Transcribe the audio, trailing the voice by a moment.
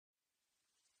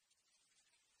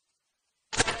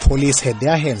Police had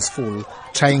their hands full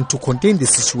trying to contain the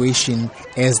situation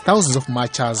as thousands of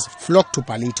marchers flocked to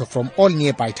Ballito from all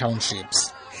nearby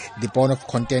townships. The bone of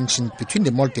contention between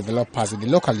the mall developers and the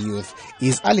local youth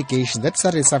is allegations that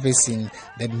started surfacing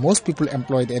that most people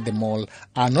employed at the mall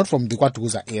are not from the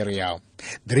KwaDuza area.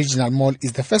 The regional mall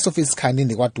is the first of its kind in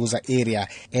the KwaDuza area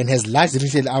and has large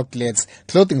retail outlets,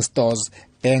 clothing stores,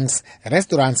 banks,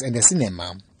 restaurants and a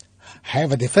cinema.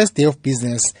 However, the first day of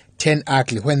business turned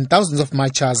ugly when thousands of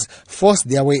marchers forced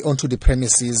their way onto the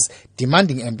premises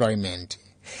demanding employment.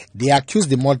 They accused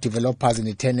the mall developers and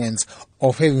the tenants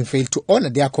of having failed to honor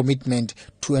their commitment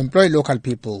to employ local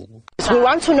people. We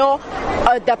want to know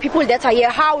the people that are here,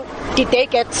 how did they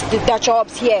get their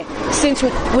jobs here, since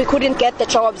we couldn't get the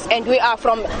jobs and we are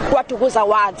from KwaDuza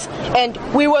wards. And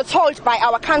we were told by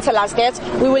our councillors that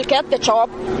we will get the job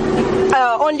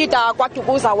only the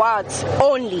KwaDuza wards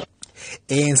only.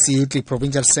 ANC Youth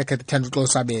Provincial Secretary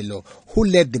Sabelo, who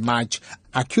led the march,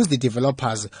 accused the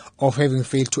developers of having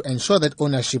failed to ensure that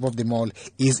ownership of the mall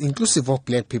is inclusive of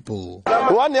black people.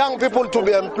 We want young people to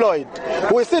be employed.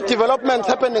 We see developments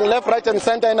happening left, right and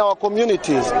center in our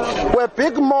communities, where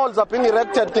big malls are being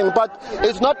erected, but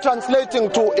it's not translating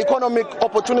to economic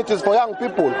opportunities for young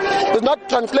people. It's not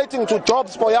translating to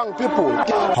jobs for young people.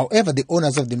 However, the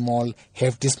owners of the mall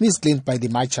have dismissed claims by the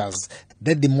marchers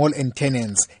that the mall and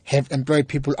tenants have employed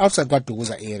people outside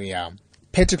KwaDuza area.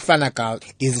 Patrick Flanagal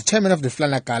is the chairman of the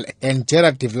Flanagal and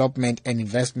Gerard Development and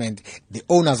Investment, the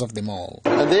owners of the mall.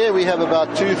 And there we have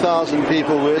about 2,000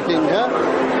 people working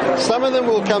here. Some of them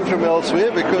will come from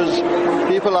elsewhere because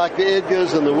people like the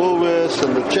Edgars and the Woolworths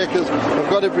and the Checkers have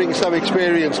got to bring some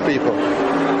experienced people.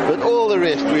 But all the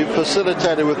rest we've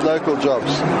facilitated with local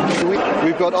jobs.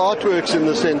 We've got artworks in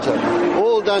the centre,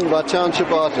 all done by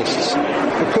township artists.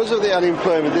 Because of the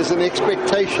unemployment, there's an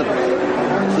expectation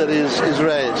that is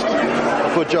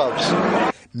raised for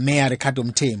jobs. Mayor Ricardo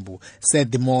Mthembu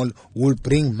said the mall will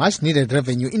bring much needed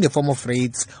revenue in the form of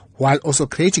rates while also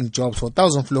creating jobs for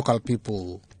thousands of local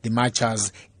people. The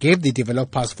marchers gave the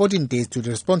developers 14 days to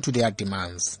respond to their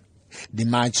demands. The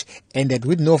march ended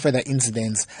with no further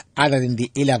incidents other than the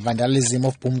earlier vandalism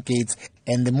of boom gates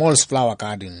and the mall's flower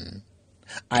garden.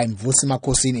 I'm Vusi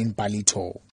Makosini in Ballito.